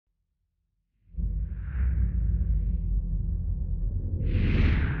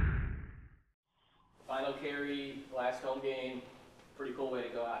last home game. Pretty cool way to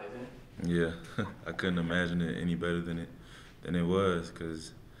go out, isn't it? Yeah, I couldn't imagine it any better than it was,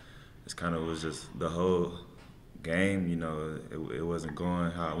 because it's kind of was just the whole game. You know, it wasn't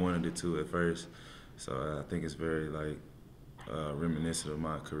going how I wanted it to at first. So I think it's very like reminiscent of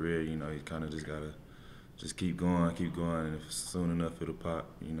my career. You know, you kind of just gotta just keep going, and if soon enough it'll pop.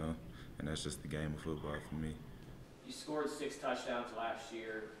 You know, and that's just the game of football for me. You scored 6 touchdowns last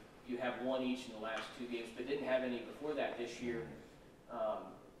year. You have 1 each in the last 2 games, but didn't have any before that this year.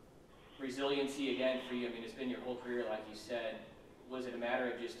 Resiliency again for you. I mean, it's been your whole career, like you said. Was it a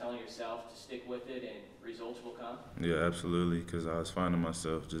matter of just telling yourself to stick with it and results will come? Yeah, absolutely, because I was finding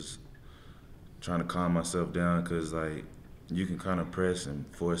myself just trying to calm myself down, because like you can kind of press and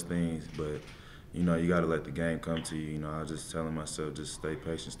force things, but you know you got to let the game come to you. You know, I was just telling myself just stay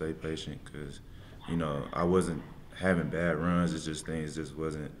patient, because you know I wasn't having bad runs. It's just things just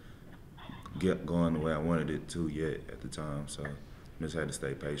wasn't going the way I wanted it to yet at the time. So I just had to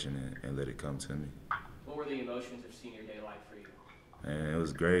stay patient and let it come to me. What were the emotions of senior day like for you? And it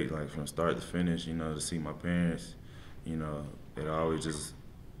was great, like from start to finish, you know, to see my parents, you know, it always just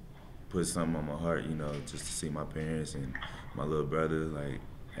put something on my heart, you know, just to see my parents and my little brother, like,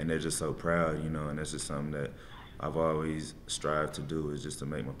 and they're just so proud, you know, and that's just something that I've always strived to do, is just to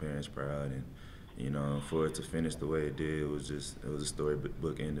make my parents proud. And, you know, for it to finish the way it did, it was a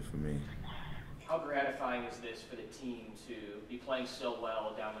storybook ending for me. How gratifying is this for the team to be playing so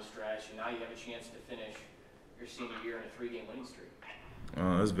well down the stretch, and now you have a chance to finish your senior year in a 3-game winning streak?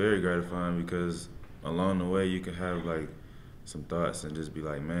 It's very gratifying, because along the way you can have like some thoughts and just be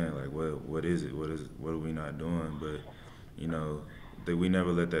like, man, like what is it? What are we not doing? But you know, that we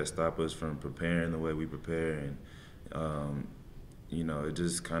never let that stop us from preparing the way we prepare, and you know, it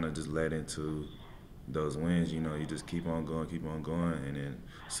just kind of just led into those wins. You know, you just keep on going, and then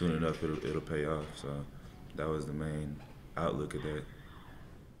soon enough it'll pay off. So that was the main outlook of that.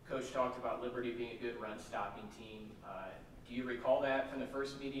 Coach talked about Liberty being a good run-stopping team. Do you recall that from the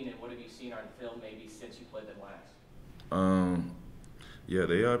first meeting, and what have you seen on film maybe since you played them last? Yeah,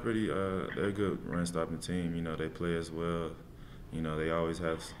 they are pretty. They're a good run-stopping team. You know, they play as well. You know, they always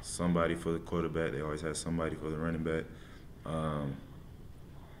have somebody for the quarterback. They always have somebody for the running back.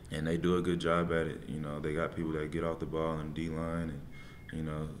 And they do a good job at it. You know, they got people that get off the ball in the D-line, and, you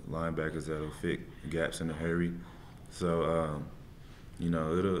know, linebackers that'll fit gaps in a hurry. So, you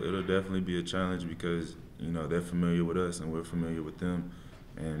know, it'll definitely be a challenge, because, you know, they're familiar with us and we're familiar with them.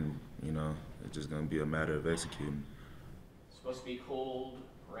 And, you know, it's just going to be a matter of executing. It's supposed to be cold,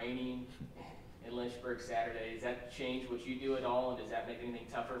 raining in Lynchburg Saturday. Does that change what you do at all, and does that make anything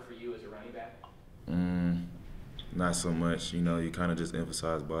tougher for you as a running back? Not so much. You know, you kind of just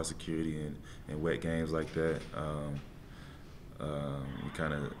emphasize ball security in wet games like that. You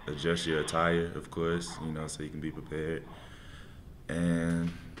kind of adjust your attire, of course, you know, so you can be prepared.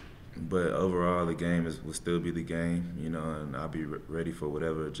 But overall, the game will still be the game, you know, and I'll be ready for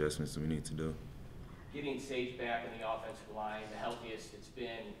whatever adjustments we need to do. Getting Sage back in the offensive line, the healthiest it's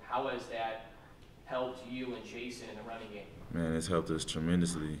been, how has that helped you and Jason in the running game? Man, it's helped us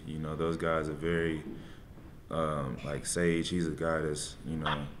tremendously. You know, those guys are very, like Sage, he's a guy that's, you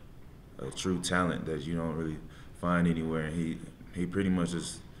know, a true talent that you don't really find anywhere. And he pretty much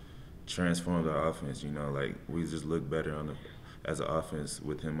just transformed our offense, you know, like we just look better as an offense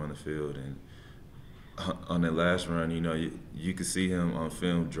with him on the field. And on that last run, you know, you could see him on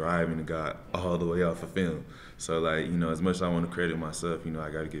film driving the guy all the way off of film. So, like, you know, as much as I want to credit myself, you know, I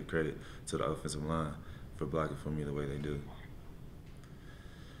got to give credit to the offensive line for blocking for me the way they do.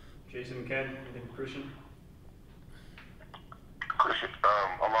 Jason, Ken, anything for Christian? Christian,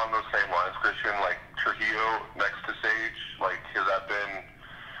 along those same lines, Christian, like Trujillo next to Sage, like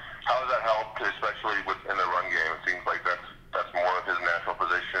how has that helped, especially in the run game? It seems like that's more of his natural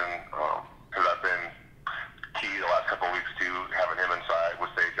position. Has that been key the last couple of weeks to having him inside with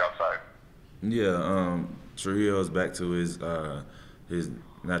Sage outside? Yeah, Trujillo's back to his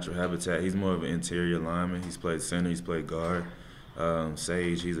natural habitat. He's more of an interior lineman. He's played center, he's played guard.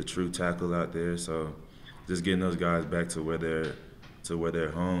 Sage, he's a true tackle out there. So just getting those guys back to where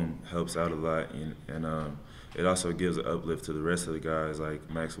they're home helps out a lot, and it also gives an uplift to the rest of the guys like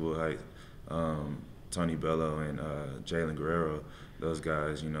Max Woolhite, Tony Bello, and Jalen Guerrero. Those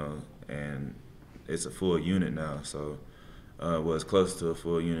guys, you know, and it's a full unit now. So, as close to a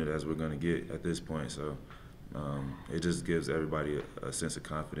full unit as we're going to get at this point. So, it just gives everybody a sense of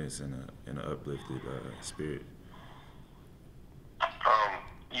confidence and an uplifted spirit.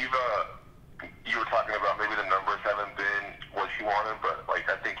 You were talking about maybe the numbers haven't been what you wanted, but like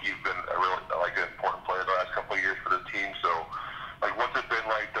I think you've been a really like an important player the last couple of years for the team. So, like, what's it been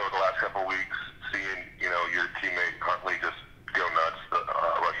like though the last couple of weeks, seeing your teammate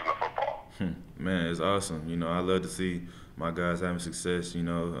just awesome. You know, I love to see my guys having success. You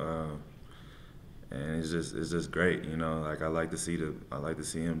know, and it's just great. You know, like I like to see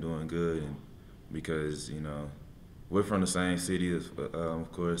him doing good, and because you know we're from the same city,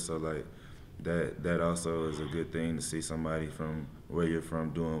 of course. So like that also is a good thing to see somebody from where you're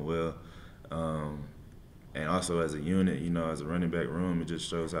from doing well. And also as a unit, you know, as a running back room, it just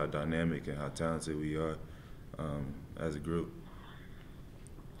shows how dynamic and how talented we are as a group.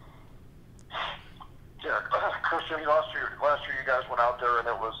 Yeah, Christian, last year you guys went out there and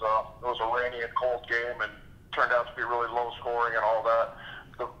it was a rainy and cold game and turned out to be really low scoring and all that.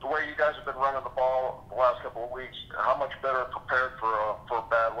 The way you guys have been running the ball the last couple of weeks, how much better prepared for a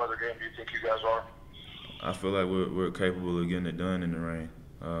bad weather game do you think you guys are? I feel like we're capable of getting it done in the rain.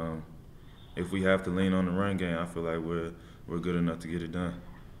 If we have to lean on the run game, I feel like we're good enough to get it done.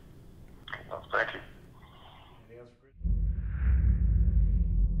 Thank you.